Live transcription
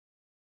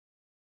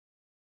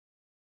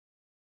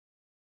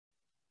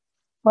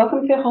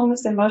Welcome to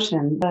Wholeness in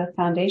Motion, the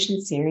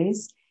Foundation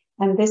series.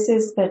 And this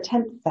is the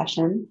 10th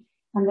session.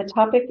 And the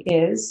topic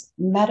is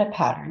meta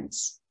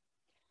patterns.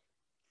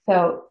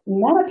 So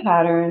meta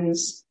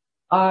patterns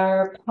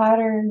are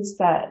patterns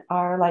that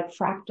are like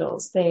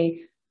fractals.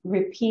 They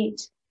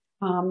repeat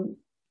on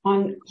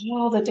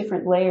all the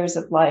different layers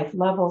of life,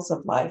 levels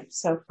of life.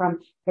 So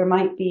there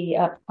might be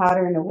a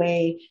pattern, a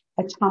way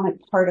atomic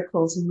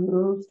particles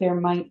move. There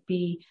might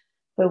be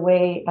the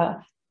way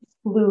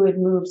fluid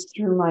moves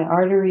through my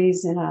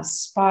arteries in a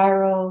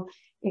spiral.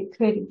 It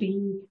could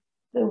be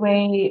the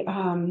way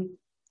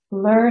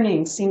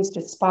learning seems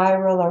to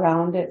spiral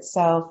around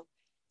itself.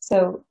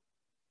 So,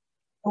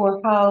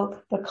 or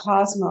how the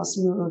cosmos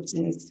moves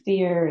in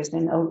spheres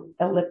and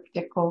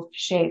elliptical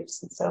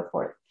shapes and so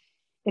forth.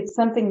 It's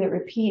something that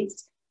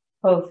repeats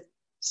both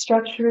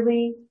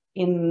structurally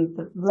in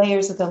the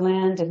layers of the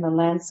land, in the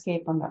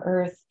landscape on the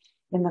earth,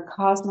 in the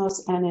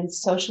cosmos, and in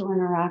social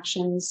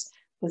interactions.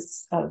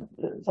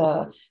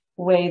 The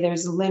way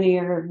there's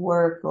linear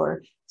work,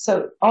 or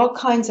so all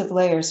kinds of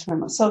layers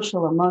from a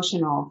social,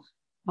 emotional,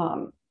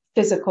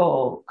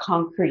 physical,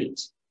 concrete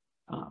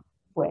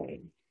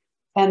way.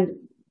 And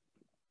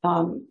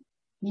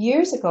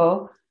years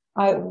ago,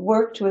 I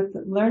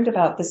learned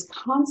about this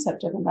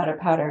concept of a meta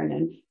pattern,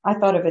 and I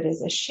thought of it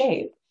as a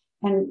shape,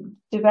 and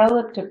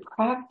developed a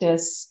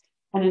practice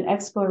and an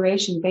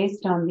exploration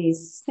based on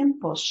these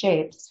simple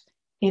shapes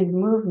in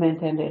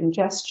movement and in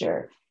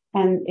gesture.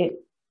 And it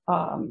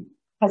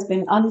has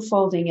been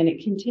unfolding, and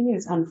it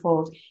continues to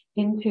unfold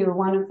into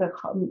one of the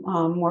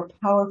more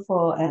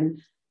powerful and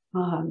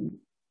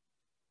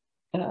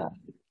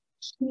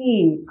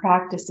key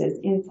practices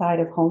inside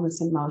of Wholeness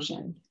in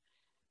Motion.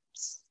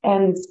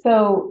 And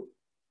so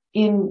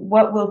in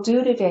what we'll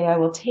do today, I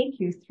will take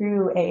you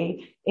through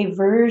a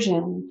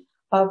version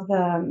of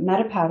the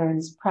meta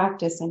patterns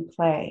practice and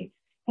play.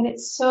 And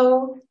it's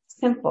so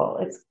simple.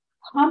 It's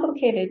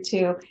complicated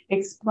to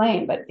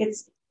explain, but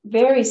it's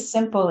very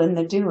simple in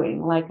the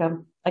doing, like a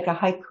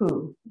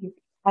haiku.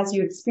 As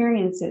you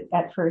experience it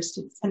at first,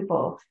 it's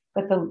simple,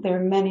 but there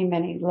are many,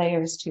 many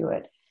layers to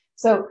it.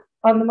 So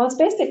on the most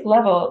basic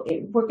level,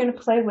 we're going to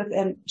play with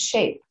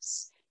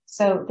shapes.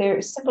 So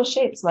they're simple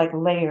shapes like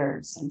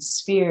layers and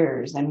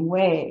spheres and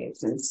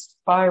waves and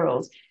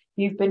spirals.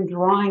 You've been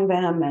drawing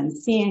them and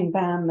seeing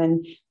them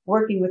and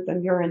working with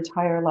them your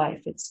entire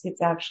life. It's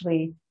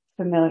actually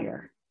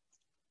familiar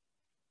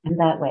in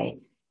that way.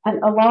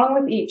 And along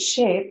with each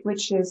shape,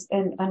 which is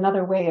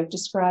another way of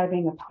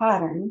describing a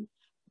pattern,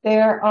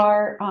 there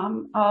are,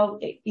 I'll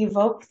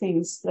evoke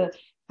things,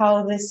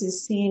 how this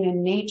is seen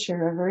in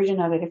nature, a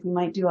version of it. If we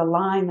might do a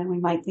line, then we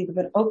might think of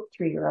an oak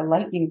tree or a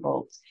lightning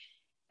bolt,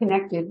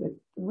 connected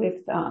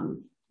with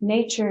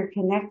nature,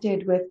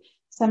 connected with,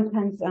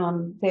 sometimes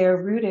they're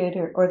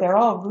rooted, or they're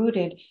all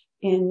rooted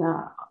in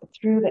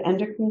through the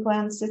endocrine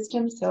gland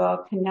system. So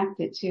I'll connect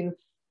it to,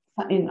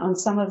 on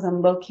some of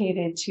them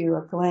located to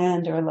a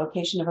gland or a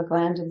location of a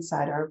gland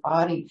inside our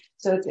body.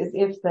 So it's as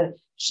if the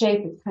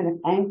shape is kind of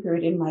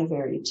anchored in my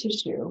very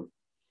tissue.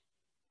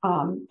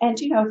 And,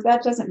 if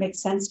that doesn't make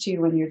sense to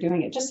you when you're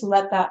doing it, just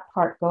let that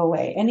part go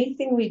away.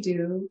 Anything we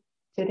do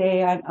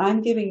today,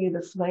 I'm giving you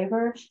the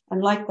flavor,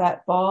 and like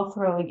that ball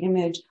throwing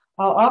image,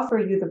 I'll offer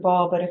you the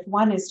ball, but if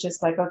one is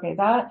just like, okay,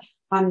 that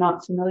I'm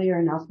not familiar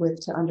enough with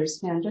to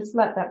understand, just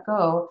let that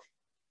go.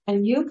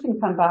 And you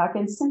can come back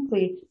and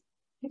simply,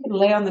 you could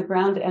lay on the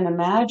ground and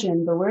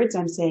imagine the words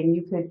I'm saying.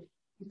 You could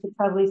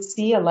probably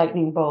see a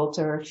lightning bolt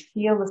or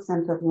feel the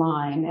sense of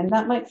line. And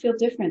that might feel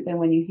different than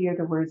when you hear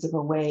the words of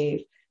a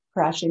wave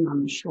crashing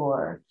on the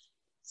shore.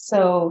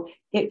 So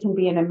it can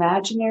be an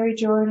imaginary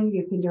journey.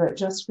 You can do it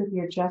just with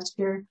your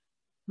gesture.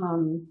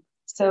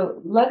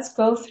 So let's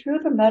go through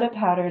the meta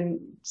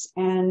patterns,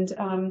 and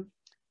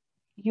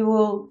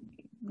you'll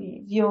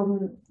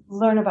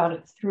learn about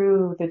it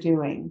through the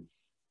doing.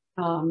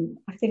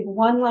 I think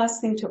one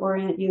last thing to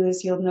orient you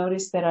is you'll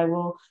notice that I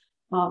will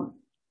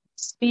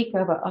speak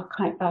of a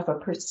kind of a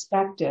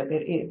perspective.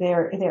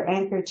 They're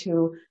anchored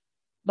to,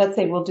 let's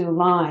say we'll do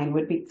line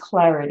would be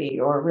clarity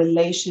or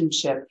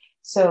relationship.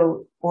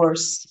 So, or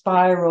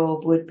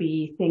spiral would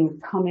be things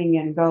coming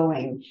and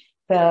going.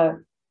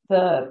 The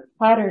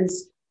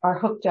patterns are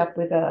hooked up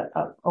with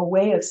a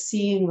way of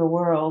seeing the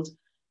world,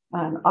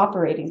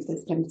 operating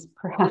systems,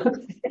 perhaps.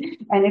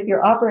 And if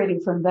you're operating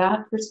from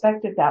that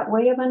perspective, that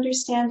way of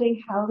understanding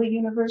how the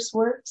universe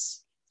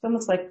works, it's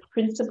almost like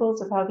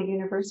principles of how the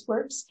universe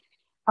works.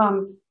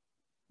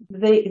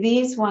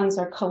 These ones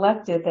are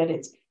collected, that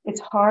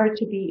it's hard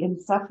to be in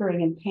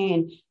suffering and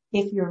pain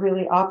if you're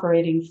really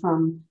operating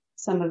from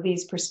some of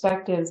these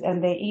perspectives,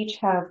 and they each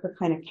have the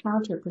kind of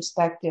counter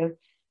perspective.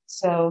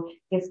 So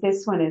if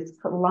this one is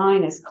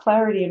line is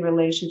clarity in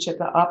relationship,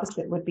 the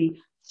opposite would be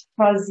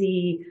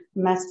fuzzy,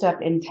 messed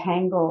up,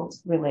 entangled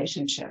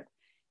relationship.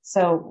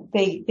 So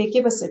they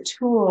give us a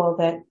tool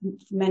that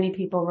many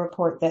people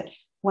report that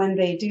when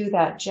they do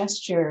that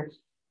gesture,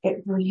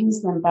 it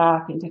brings them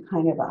back into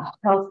kind of a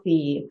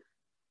healthy,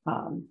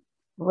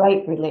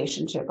 right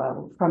relationship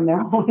from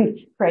their own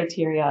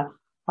criteria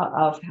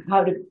of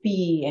how to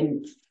be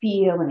and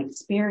feel and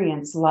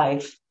experience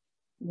life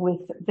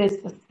with this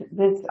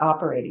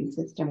operating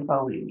system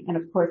going. And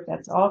of course,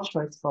 that's all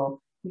choiceful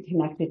and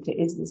connected to,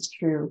 is this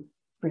true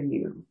for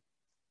you?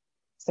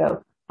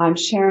 So I'm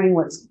sharing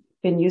what's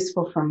been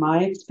useful from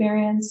my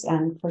experience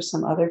and for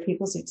some other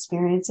people's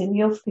experience, and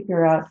you'll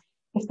figure out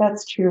if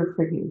that's true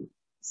for you.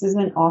 This is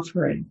an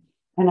offering,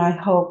 and I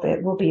hope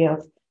it will be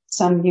of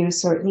some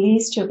use, or at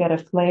least you'll get a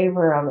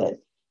flavor of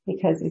it,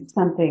 because it's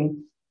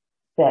something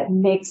that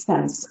makes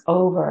sense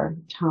over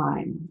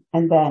time,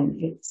 and then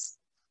it's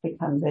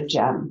becomes a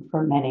gem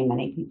for many,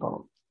 many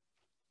people.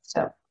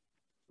 So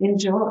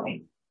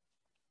enjoy.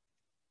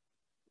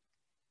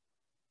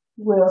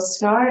 We'll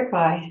start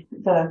by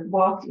the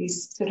walk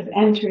is sort of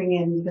entering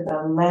into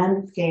the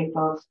landscape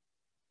of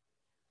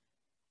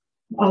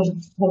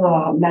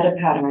meta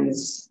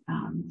patterns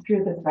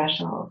through the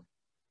threshold.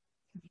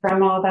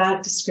 From all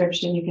that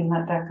description, you can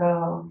let that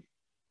go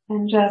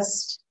and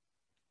just,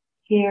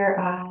 here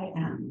I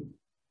am,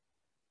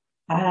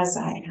 as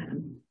I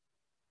am.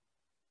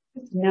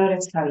 Just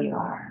notice how you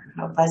are.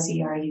 How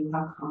buzzy are you?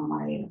 How calm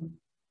are you?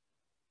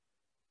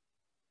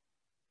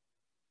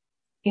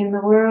 In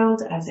the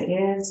world as it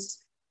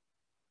is,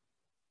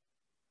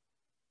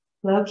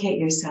 locate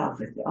yourself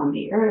on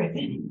the earth and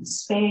in the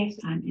space.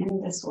 I'm in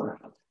this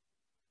world.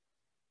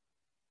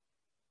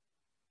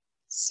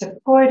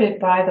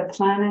 Supported by the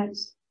planet,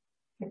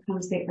 here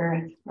comes the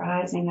earth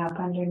rising up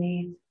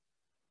underneath,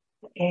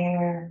 the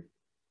air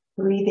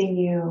breathing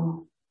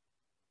you,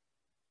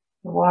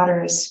 the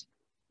water is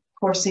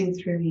coursing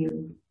through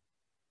you,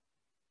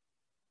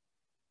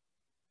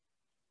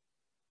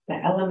 the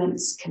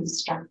elements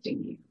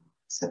constructing you,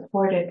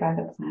 supported by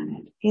the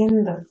planet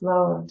in the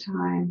flow of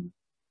time.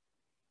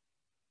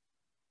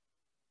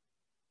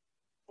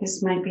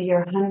 This might be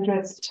your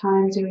 100th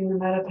time doing the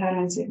meta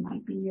patterns. It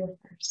might be your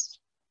first.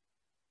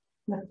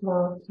 The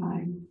flow of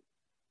time.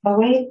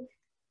 Awake.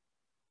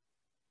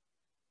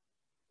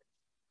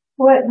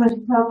 What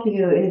would help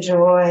you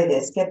enjoy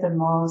this? Get the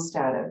most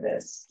out of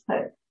this.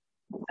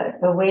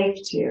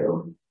 Awake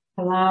to,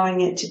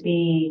 allowing it to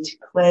be, to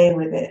play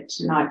with it,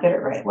 to not get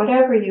it right.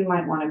 Whatever you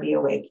might want to be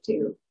awake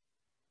to.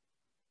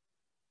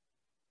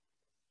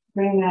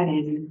 Bring that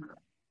in.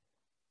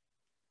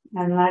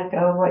 And let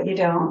go of what you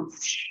don't.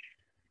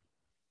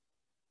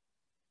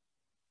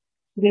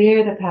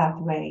 Clear the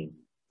pathway.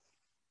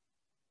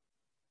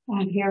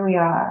 And here we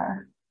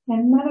are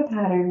in meta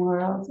pattern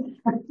world.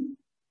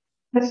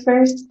 The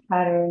first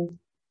pattern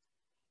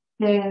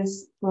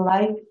is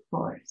life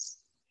force.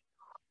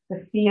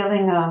 The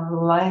feeling of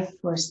life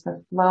force,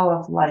 the flow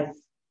of life.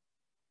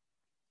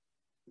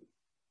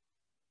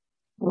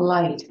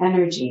 Light,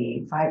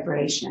 energy,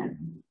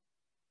 vibration.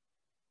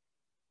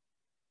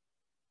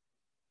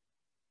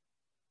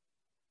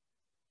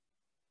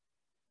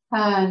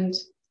 And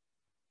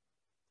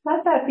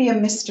let that be a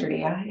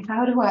mystery.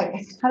 How do I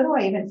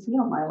even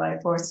feel my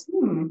life force?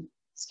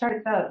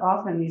 Starts out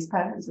often these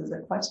patterns as a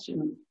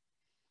question.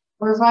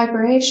 Or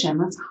vibration.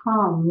 Let's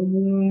hum.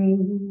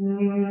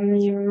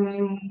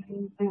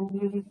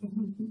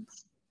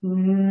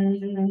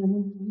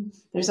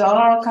 There's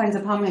all kinds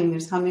of humming.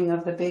 There's humming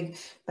of the Big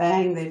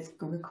Bang. They've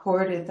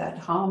recorded that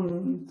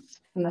hum,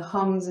 and the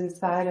hums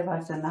inside of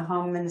us, and the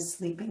hum in a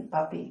sleeping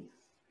puppy.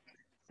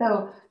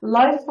 So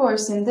life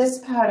force in this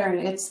pattern,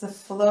 it's the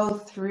flow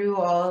through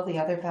all the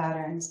other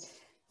patterns.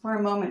 For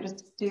a moment,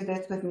 just do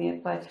this with me.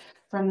 It's like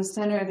from the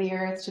center of the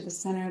earth to the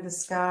center of the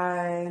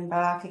sky and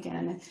back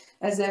again,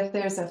 as if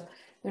there's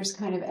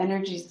kind of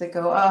energies that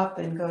go up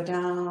and go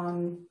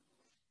down.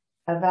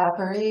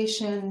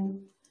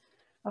 Evaporation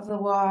of the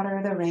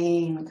water, the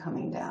rain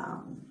coming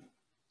down.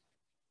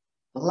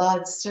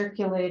 Blood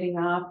circulating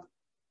up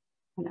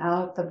and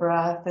out the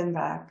breath and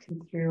back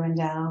and through and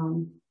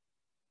down.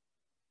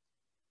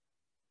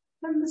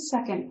 And the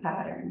second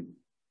pattern,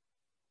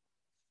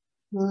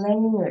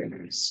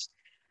 layers.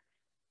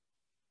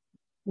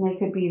 And they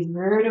could be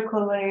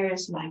vertical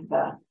layers like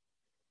the,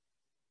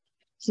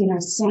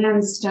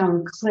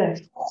 sandstone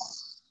cliff,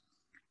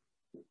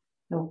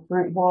 the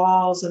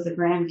walls of the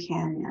Grand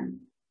Canyon.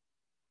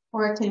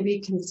 Or it can be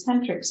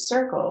concentric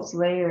circles,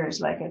 layers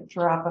like a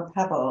drop of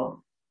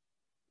pebble,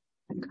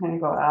 and kind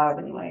of go out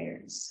in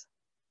layers.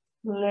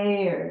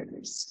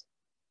 Layers.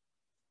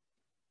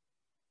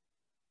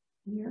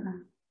 Yeah.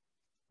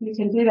 You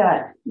can do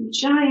that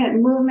giant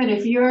movement.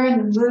 If you're in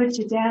the mood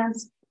to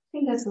dance,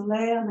 you can just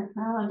lay on the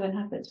ground and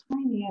have the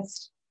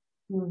tiniest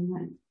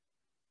movement.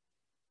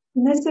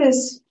 And this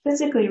is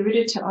physically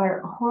rooted to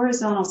our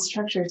horizontal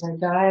structures, our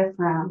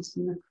diaphragms,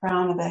 from the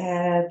crown of the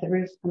head, the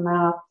roof of the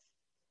mouth,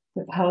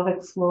 the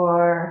pelvic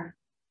floor,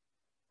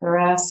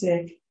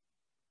 thoracic.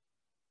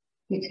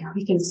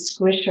 We can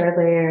squish our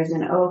layers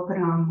and open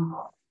them.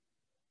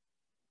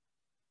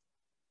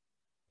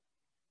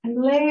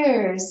 And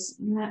layers,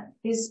 and that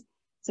is,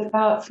 it's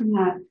about from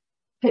that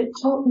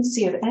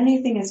potency of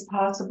anything is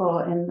possible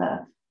in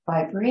the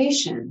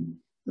vibration.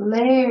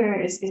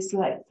 Layers is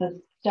like the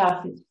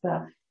stuff, it's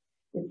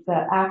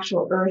the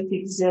actual earth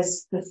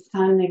exists, the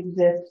sun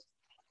exists,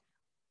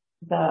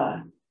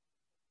 the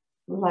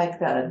like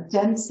the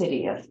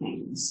density of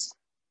things.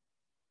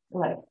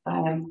 Like I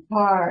am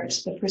part,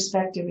 the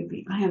perspective would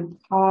be, I am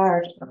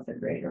part of the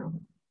greater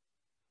whole.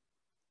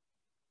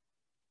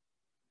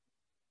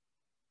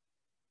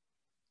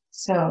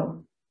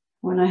 So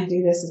when I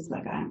do this, it's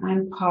like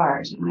I'm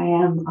part, I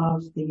am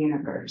of the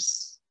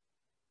universe.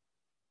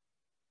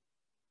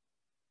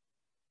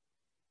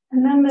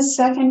 And then the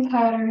second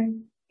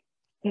pattern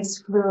is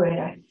fluid.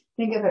 I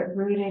think of it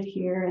rooted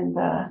here in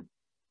the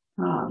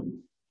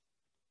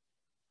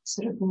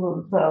sort of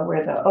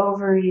where the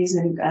ovaries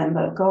and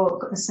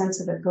the sense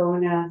of the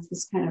gonads,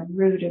 this kind of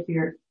root of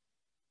your,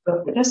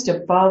 just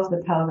above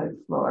the pelvic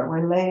floor,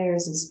 where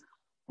layers is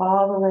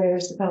all the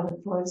layers, the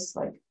pelvic floor is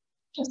like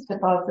just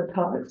above the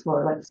pelvic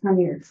floor, like from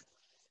your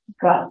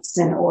guts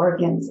and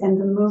organs, and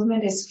the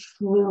movement is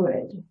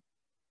fluid.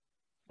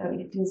 So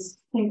you can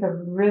think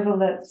of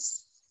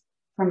rivulets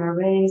from a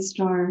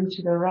rainstorm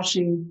to the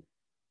rushing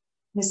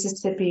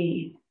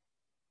Mississippi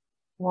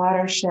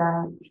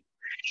watershed,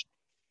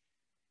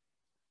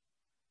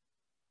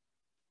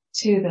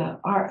 to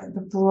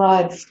the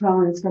blood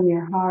flowing from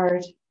your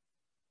heart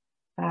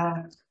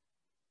back.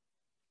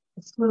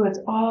 The fluids,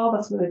 all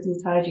the fluids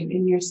inside you,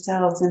 in your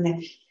cells, in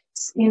the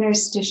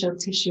interstitial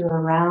tissue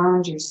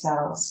around your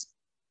cells.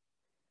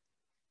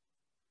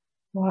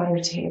 Water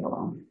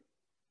table.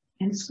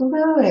 And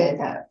fluid,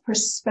 that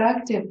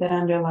perspective that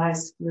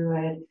underlies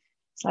fluid,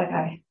 it's like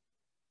I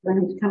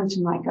learned to come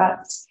to my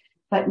guts,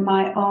 like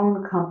my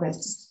own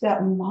compass,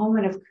 that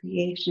moment of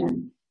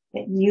creation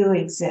that you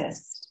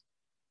exist,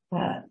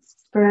 the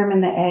sperm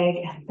and the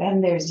egg, and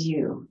then there's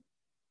you.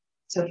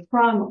 So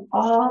from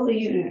all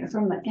the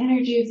from the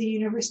energy of the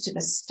universe to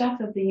the stuff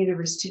of the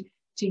universe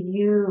to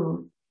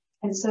you.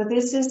 And so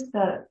this is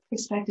the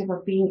perspective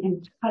of being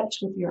in touch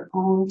with your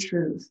own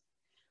truth,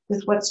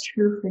 with what's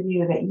true for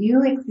you, that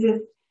you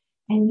exist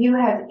and you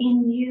have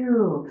in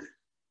you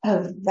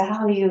a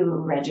value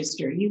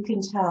register. You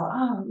can tell,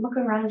 oh, look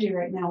around you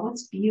right now.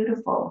 What's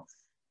beautiful?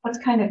 What's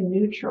kind of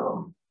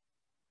neutral?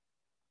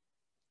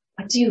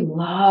 What do you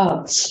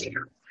love?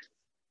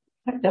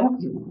 What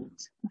don't you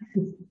want?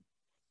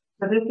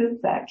 So this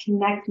is that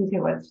connecting to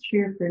what's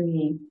true for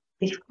me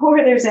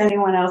before there's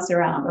anyone else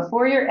around.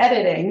 Before you're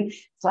editing,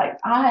 it's like,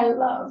 I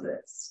love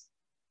this.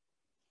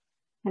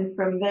 And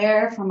from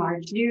there, from our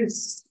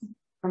juice,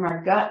 from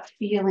our gut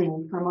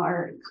feeling, from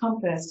our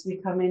compass, we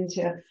come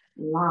into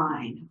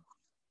line.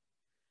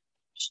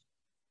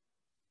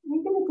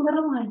 Make it a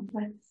little line,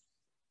 like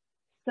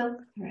silk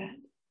thread.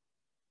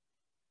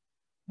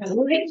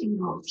 Relating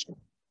motion.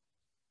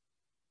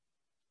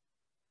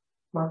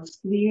 Or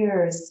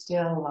clear,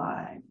 still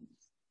line.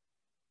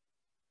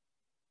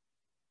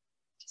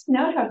 Just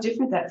note how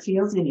different that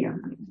feels in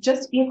you.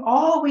 Just if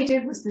all we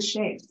did was the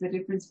shapes, the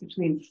difference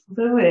between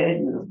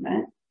fluid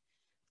movement,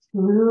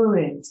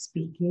 fluid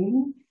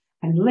speaking,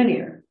 and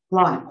linear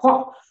line.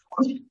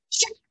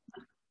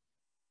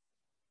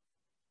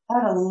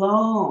 That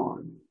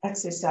alone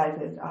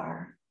exercises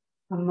our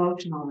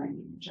emotional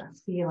range, our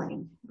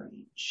feeling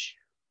range.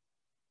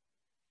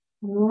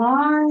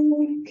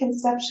 Line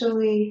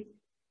conceptually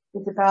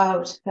is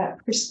about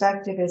that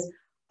perspective is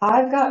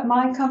I've got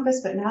my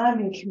compass, but now I'm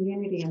in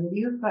community and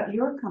you've got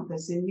your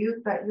compass and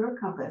you've got your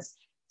compass.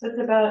 So it's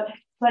about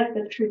like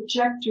the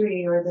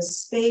trajectory or the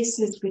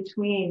spaces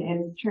between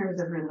in terms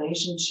of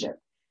relationship.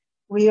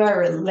 We are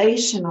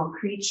relational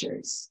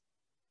creatures.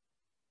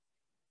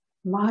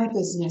 My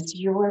business,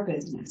 your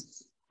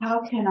business.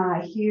 How can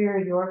I hear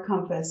your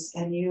compass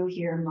and you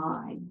hear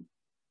mine?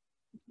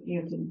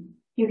 You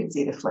can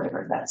see the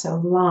flavor of that. So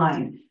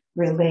line,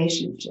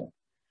 relationship.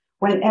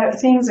 When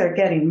things are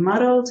getting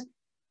muddled,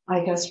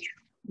 I guess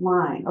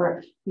line,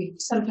 or we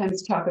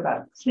sometimes talk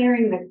about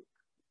clearing the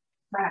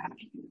crack.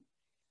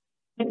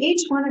 And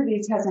each one of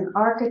these has an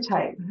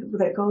archetype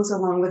that goes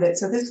along with it.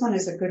 So this one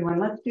is a good one.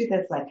 Let's do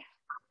this like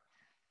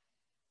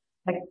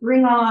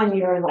bring on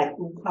your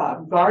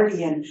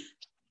guardian,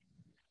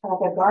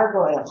 like a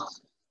gargoyle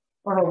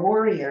or a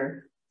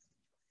warrior.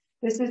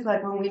 This is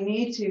like when we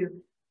need to,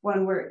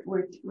 when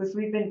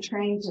we've been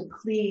trained to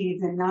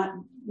please and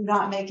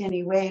not make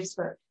any waves,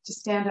 but to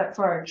stand up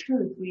for our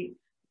truth, we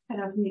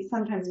kind of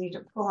sometimes need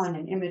to pull on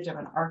an image of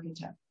an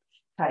archetype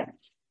type.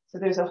 So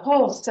there's a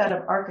whole set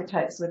of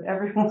archetypes with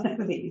every one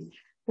of these.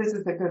 This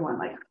is a good one.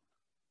 Like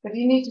if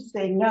you need to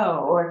say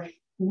no, or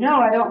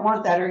no, I don't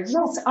want that, or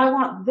yes, I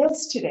want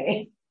this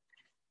today.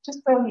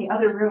 Just go in the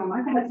other room.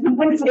 I've had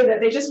someone say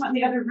that they just went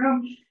in the other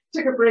room,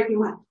 took a break and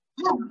went,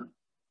 oh.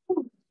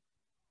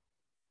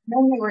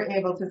 Then they were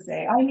able to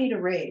say, I need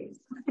a raise.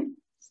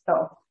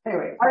 So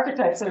anyway,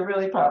 archetypes are a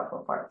really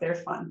powerful part. They're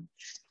fun.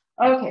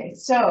 Okay,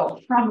 so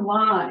from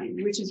line,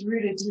 which is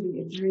rooted to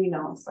the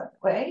adrenals, that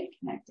way,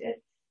 connected.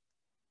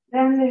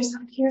 Then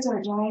here's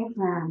our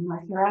diaphragm,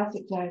 our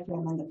thoracic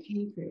diaphragm, and the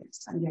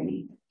pancreas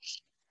underneath it.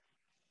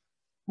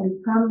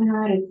 And from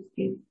that,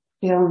 it's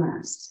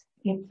stillness.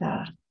 It's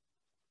a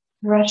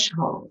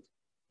threshold,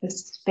 the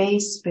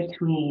space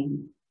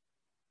between.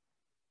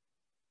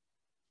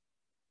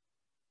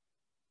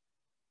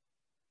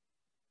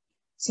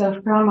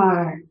 So from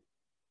our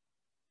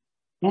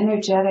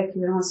energetic.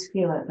 You almost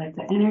feel it, like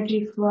the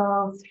energy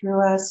flow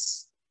through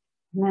us.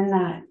 And then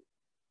that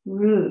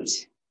root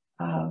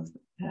of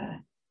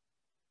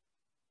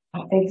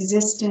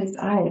existence.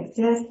 I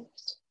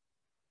exist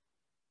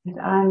and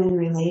I'm in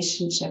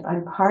relationship.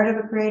 I'm part of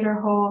a greater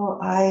whole.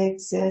 I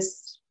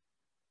exist.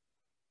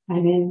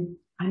 I'm in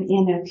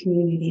a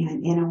community.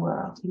 I'm in a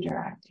world,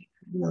 interacting,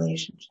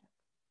 relationship.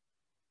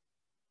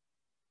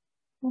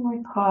 And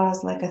we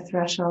pause like a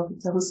threshold.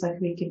 It's almost like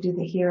we could do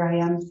the here I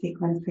am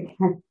sequence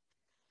again.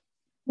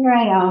 Here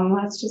I am.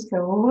 Let's just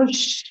go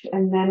whoosh.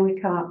 And then we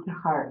come up to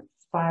heart,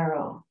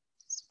 spiral.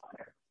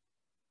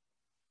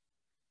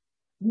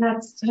 And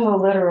that's so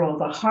literal.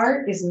 The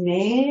heart is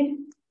made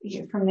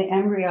from the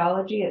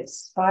embryology. It's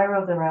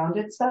spiraled around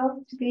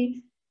itself to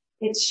be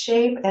its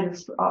shape,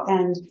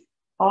 and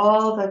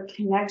all the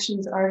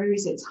connections,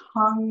 arteries, it's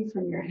hung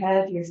from your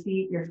head, your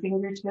feet, your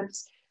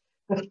fingertips.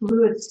 The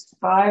fluid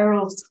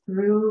spirals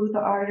through the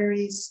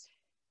arteries,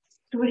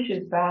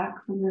 swishes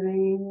back from the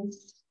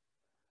veins.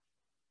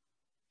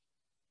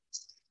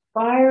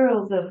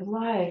 Spirals of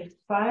life,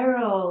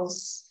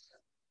 spirals,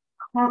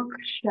 conch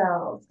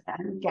shells,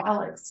 and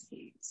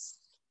galaxies.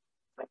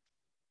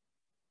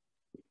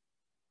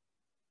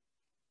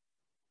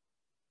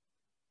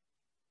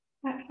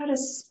 How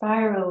does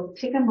spiral,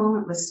 take a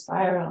moment with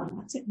spiral, and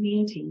what's it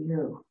mean to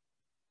you?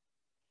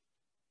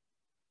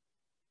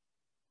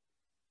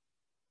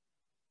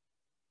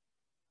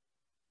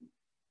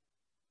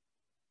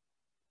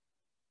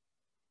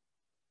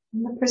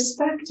 And the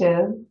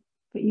perspective,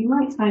 but you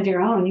might find your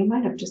own, you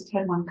might have just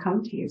had one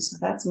come to you, so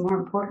that's more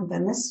important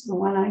than this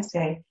one I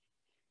say.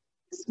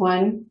 This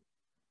one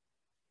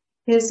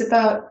is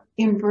about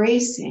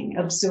embracing,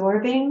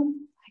 absorbing,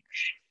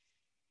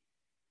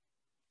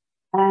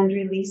 and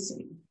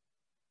releasing.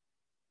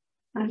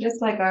 And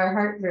just like our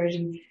heart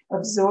version,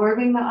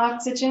 absorbing the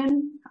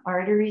oxygen,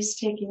 arteries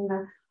taking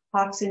the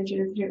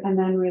oxygen through, and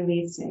then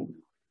releasing.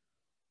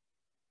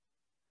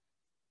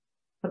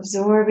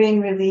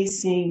 Absorbing,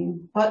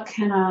 releasing. What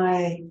can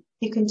I?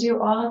 You can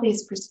do all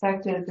these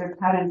perspectives or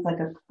patterns like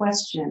a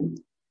question.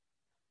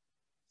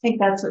 I think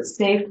that's what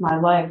saved my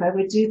life. I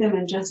would do them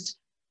and just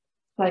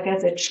like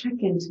as a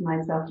trick into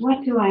myself.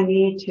 What do I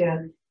need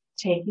to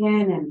take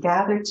in and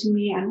gather to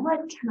me? And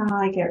what can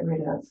I get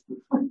rid of?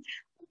 What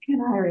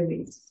can I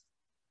release?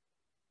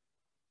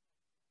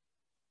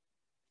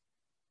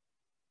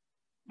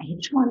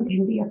 Each one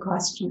can be a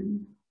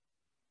question.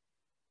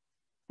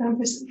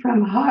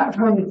 From heart,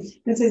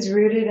 this is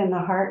rooted in the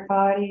heart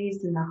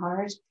bodies, in the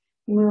heart.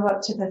 You move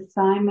up to the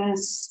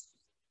thymus,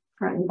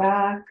 front and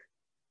back.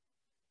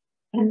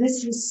 And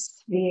this is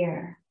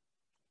sphere.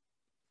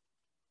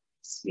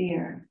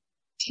 Sphere.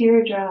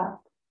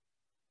 Teardrop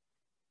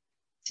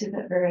to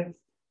the earth,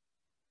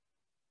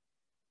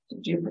 to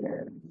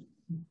Jupiter.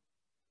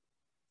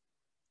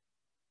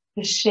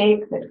 The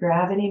shape that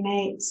gravity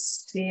makes,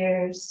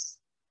 spheres.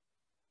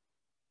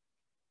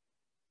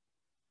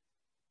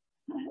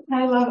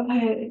 I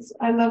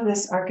love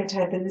this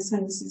archetype, and this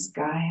is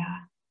Gaia.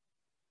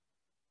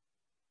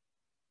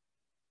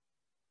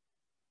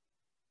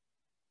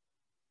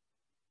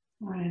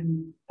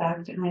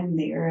 I'm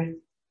the earth.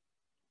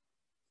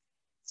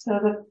 So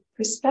the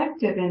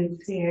perspective in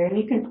sphere, and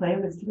you can play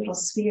with little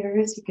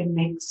spheres, you can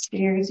make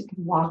spheres, you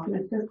can walk in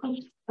a circle,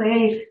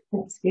 play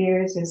with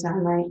spheres as I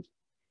might.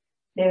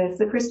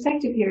 The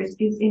perspective here is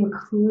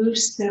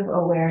inclusive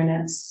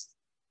awareness.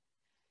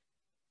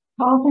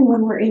 Often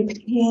when we're in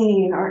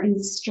pain or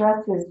in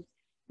stresses,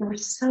 we're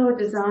so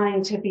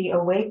designed to be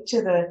awake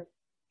to the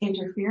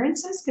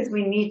interferences because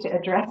we need to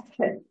address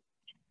it.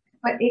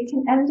 But it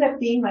can end up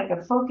being like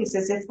a focus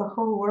as if the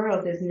whole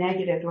world is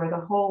negative or the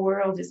whole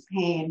world is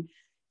pain.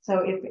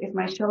 So if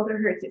my shoulder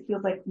hurts, it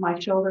feels like my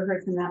shoulder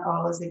hurts and that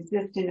all is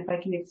existent. If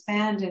I can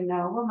expand and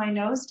know, well, my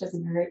nose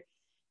doesn't hurt,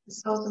 the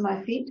soles of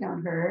my feet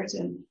don't hurt,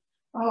 and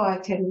I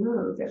can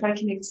move. If I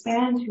can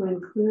expand to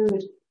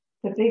include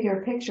the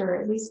bigger picture,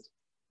 at least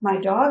my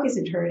dog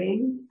isn't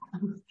hurting.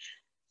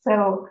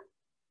 So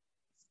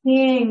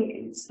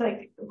seeing, it's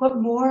like, what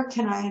more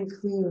can I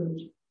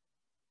include?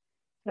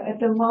 So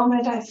at the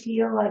moment I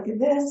feel like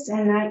this,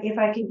 and if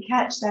I can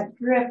catch that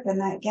grip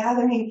and that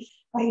gathering,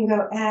 I can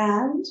go,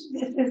 and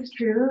this is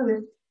true,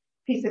 this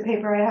piece of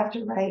paper I have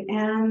to write,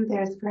 and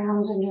there's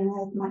ground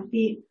underneath my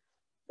feet,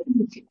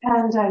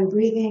 and I'm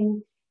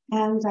breathing,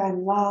 and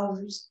I'm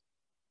loved.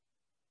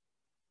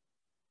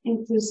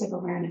 Inclusive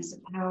awareness,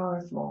 a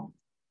powerful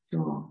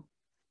tool.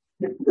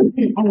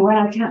 And when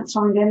I can't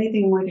find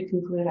anything more to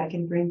conclude, I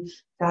can bring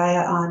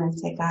Gaia on and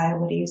say, Gaia,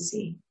 what do you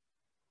see?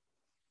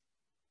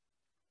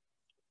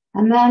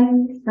 And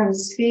then from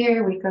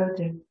sphere, we go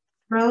to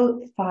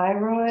throat,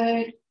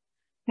 thyroid.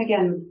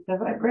 Again, the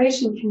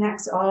vibration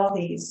connects all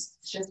these.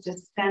 It's just a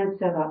sense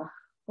of a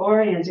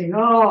orienting,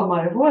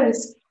 my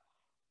voice.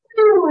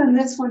 And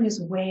this one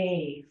is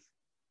wave.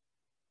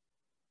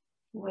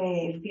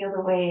 Wave, feel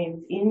the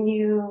waves in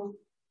you.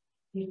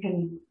 You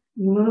can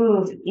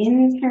move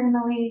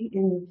internally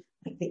in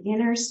like the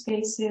inner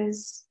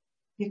spaces.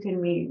 You can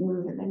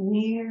move in the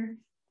near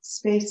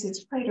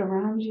spaces right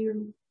around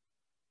you.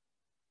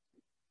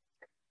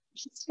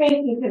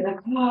 Spaces in the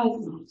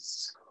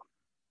cosmos.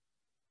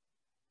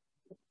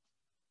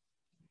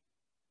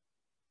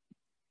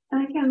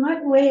 And again,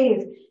 like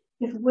wave,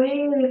 if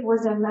wave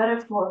was a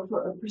metaphor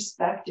for a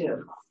perspective,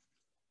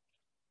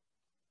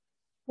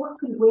 what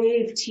could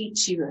wave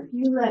teach you if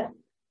you let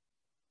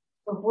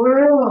the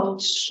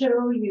world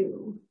show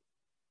you,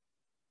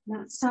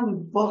 not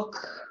some book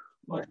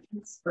or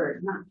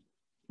expert, not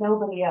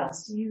nobody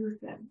else, you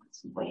then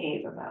what's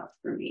wave about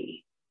for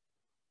me?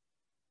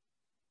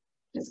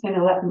 Just going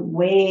to let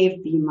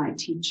wave be my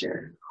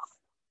teacher.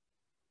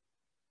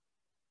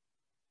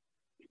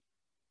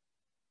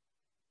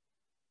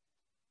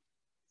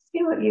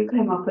 See what you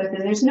come up with,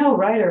 and there's no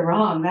right or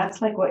wrong. That's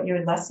like what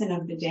your lesson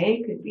of the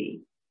day could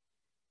be.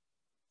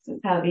 This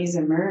is how these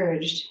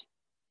emerged.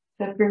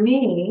 So for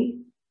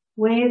me,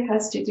 wave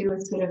has to do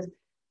with sort of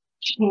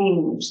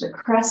change, the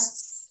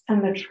crests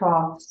and the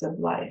troughs of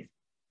life.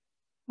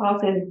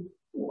 Often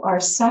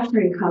our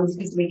suffering comes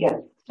because we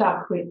get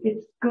stuck with,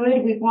 it's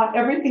good, we want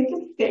everything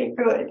to stay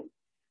good,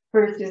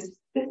 versus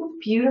this is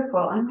beautiful,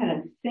 I'm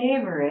going to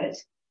savor it,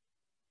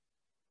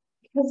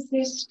 because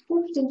there's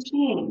shift and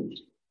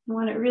change. And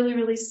when it really,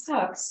 really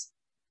sucks,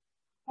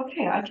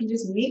 okay, I can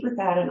just meet with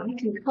that and I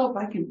can cope,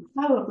 I can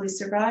probably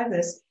survive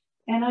this,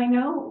 and I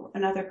know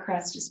another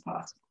crest is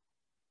possible.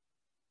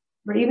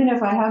 Or even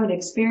if I haven't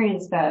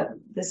experienced that,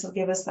 this will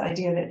give us the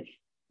idea that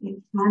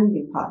it can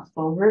be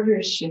possible.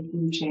 Rivers shift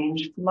and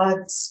change,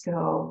 floods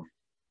go,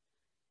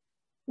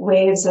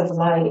 waves of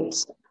light,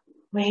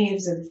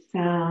 waves of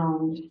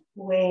sound,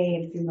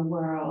 waves in the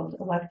world,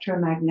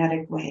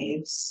 electromagnetic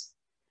waves,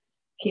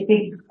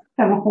 keeping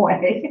them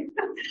away.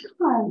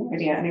 I have no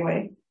idea.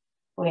 Anyway,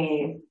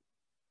 wave.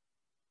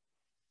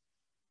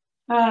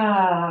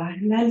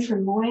 And then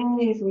from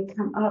wave, we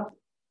come up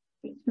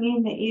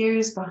between the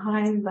ears,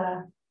 behind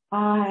the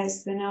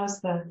eyes, the nose,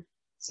 so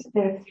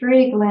there are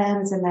three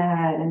glands in the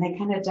head, and they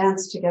kind of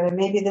dance together.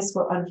 Maybe this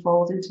will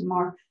unfold into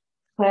more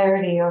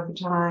clarity over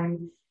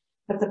time.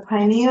 But the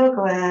pineal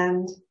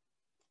gland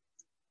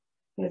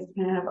is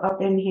kind of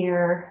up in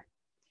here,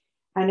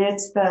 and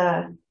it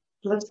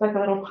looks like a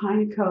little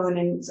pine cone,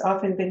 and it's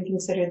often been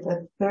considered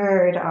the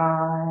third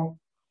eye.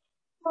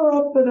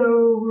 Up and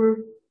over,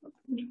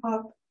 and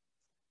up.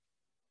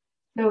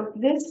 So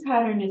this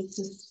pattern is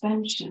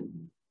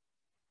suspension.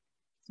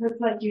 So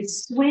it's like you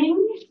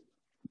swing,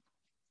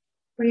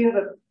 or you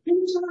have a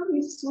pendulum,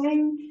 you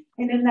swing,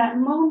 and in that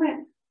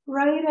moment,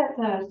 right at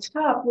the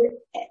top,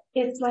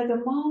 it's like a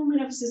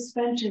moment of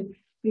suspension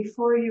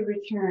before you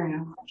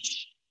return.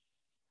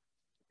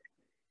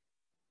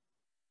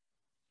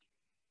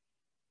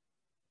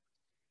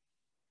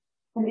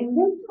 And in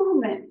this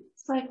moment,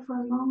 it's like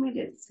for a moment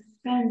it's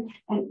suspended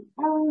and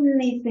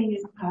anything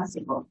is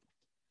possible.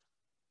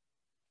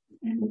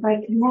 And if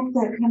I connect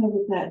that kind of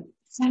with that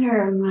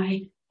center of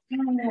my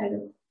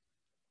head,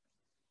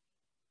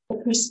 the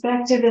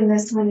perspective in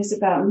this one is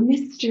about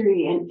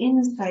mystery and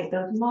insight,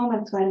 those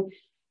moments when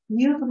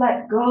you've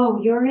let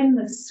go, you're in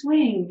the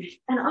swing,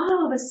 and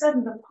all of a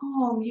sudden the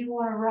poem you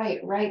want to write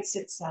writes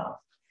itself.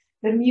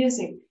 The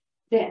music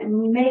that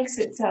makes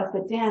itself,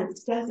 the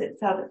dance does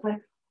itself. It's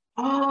like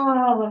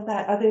all of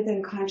that other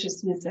than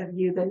consciousness of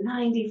you, the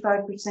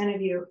 95%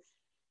 of you,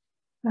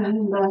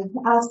 and the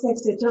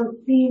aspects that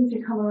don't seem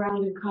to come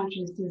around in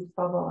consciousness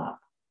bubble up.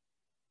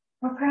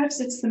 Or perhaps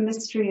it's the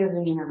mystery of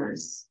the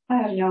universe. I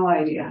have no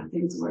idea how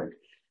things work,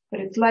 but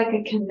it's like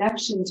a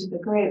connection to the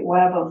great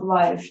web of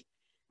life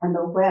and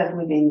the web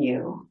within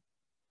you.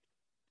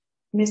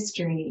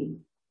 Mystery,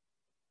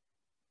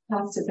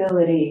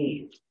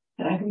 possibility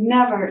that I've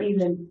never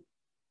even,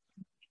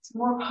 it's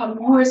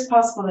more is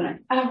possible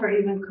than I ever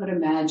even could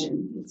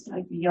imagine. It's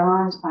like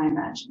beyond my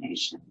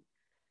imagination.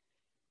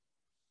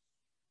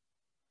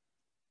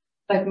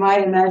 Like my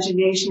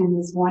imagination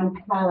is one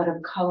palette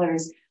of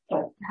colors,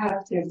 but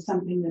perhaps there's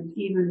something that's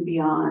even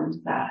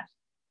beyond that.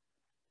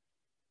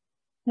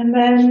 And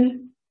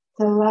then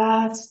the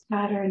last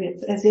pattern,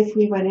 it's as if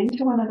we went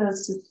into one of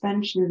those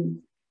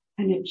suspensions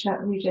and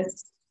we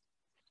just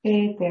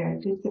stayed there,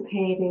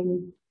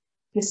 dissipating.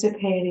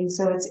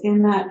 So it's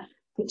in that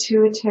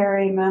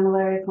pituitary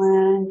mammillary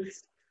gland.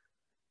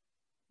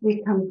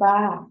 We come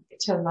back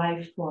to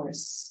life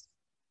force,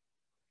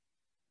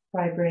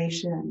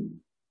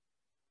 vibration,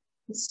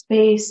 the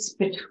space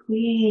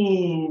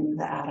between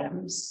the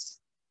atoms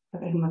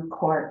in the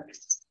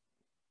quarks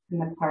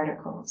and the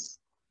particles.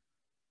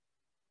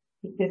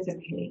 We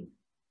dissipate.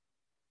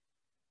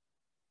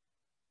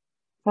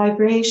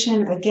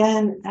 Vibration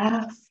again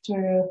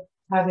after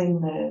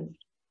having lived,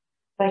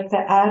 like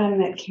the atom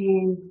that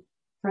came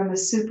from a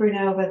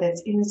supernova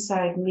that's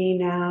inside me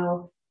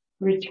now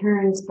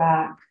returns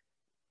back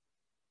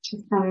to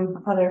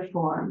some other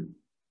form.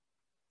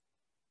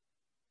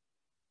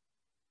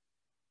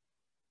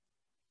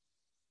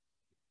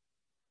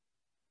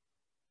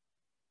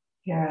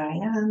 Here I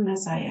am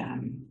as I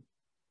am,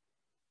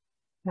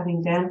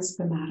 having danced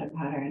the Meta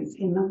patterns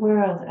in the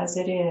world as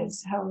it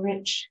is. How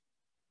rich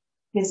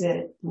is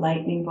it?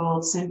 Lightning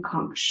bolts and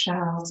conch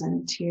shells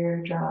and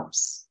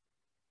teardrops.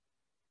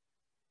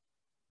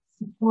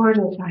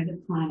 supported by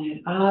the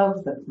planet,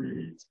 of the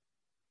planet,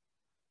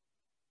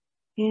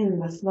 in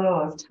the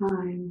flow of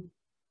time,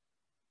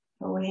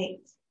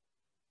 awake.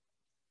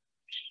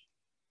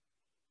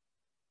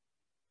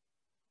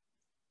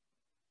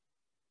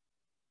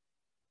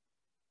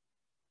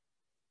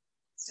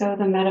 So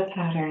the meta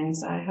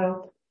patterns, I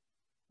hope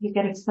you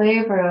get a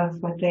flavor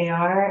of what they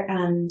are,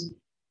 and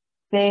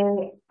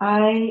they're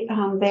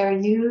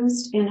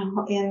used in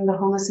the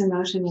Wholeness in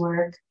Motion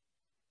work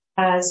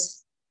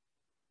as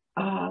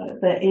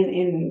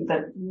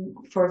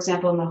for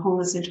example, in the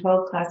Wholeness in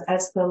 12 class,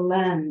 as the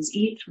lens.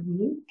 Each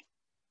week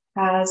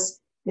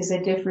is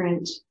a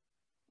different,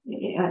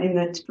 in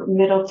the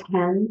middle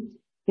 10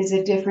 is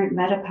a different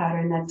meta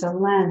pattern that's a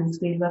lens.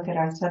 We look at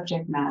our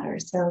subject matter.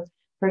 So,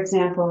 for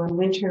example, in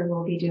winter,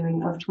 of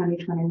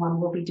 2021,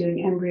 we'll be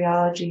doing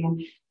embryology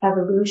and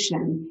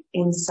evolution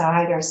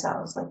inside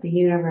ourselves, like the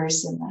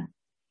universe and the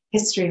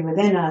history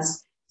within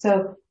us.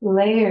 So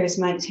layers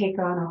might take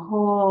on a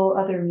whole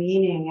other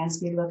meaning as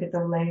we look at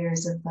the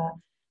layers of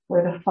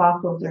where the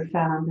fossils are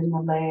found in the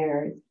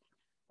layers,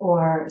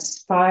 or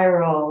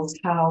spirals,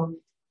 how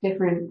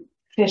different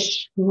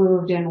fish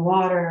moved in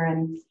water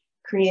and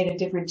created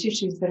different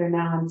tissues that are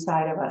now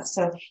inside of us.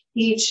 So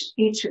it's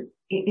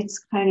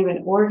kind of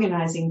an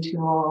organizing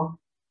tool.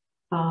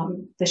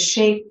 The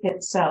shape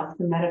itself,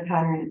 the meta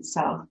pattern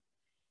itself.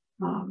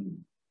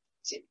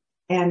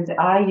 And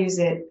I use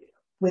it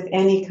with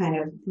any kind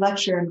of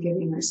lecture I'm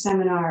giving or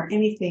seminar or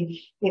anything.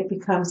 It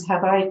becomes,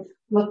 have I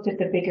looked at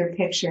the bigger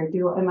picture?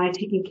 Am I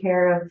taking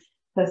care of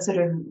the sort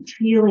of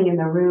feeling in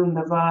the room,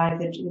 the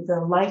vibe, the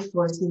life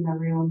force in the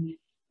room?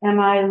 Am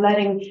I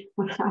letting,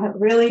 when I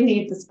really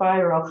need the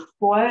spiral,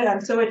 what?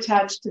 I'm so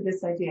attached to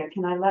this idea.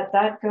 Can I let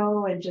that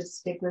go and just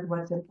stick with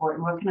what's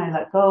important? What can I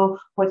let go?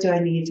 What do I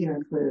need to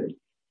include?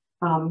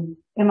 Am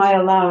I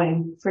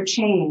allowing for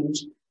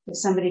change? If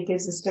somebody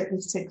gives a certain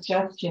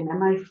suggestion,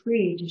 am I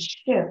free to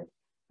shift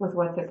with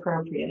what's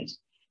appropriate?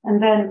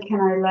 And then can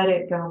I let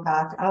it go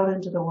back out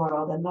into the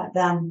world and let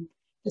them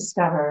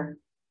discover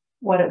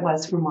what it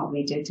was from what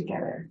we did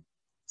together?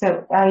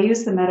 So I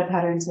use the meta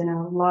patterns in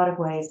a lot of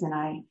ways,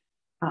 and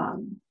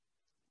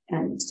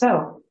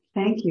so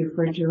thank you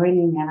for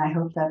joining, and I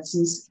hope that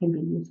can be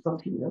useful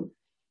to you.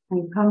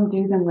 And come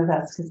do them with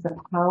us, because the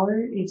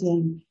power is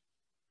in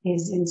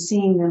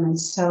seeing them in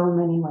so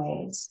many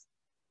ways.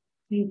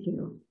 Thank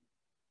you.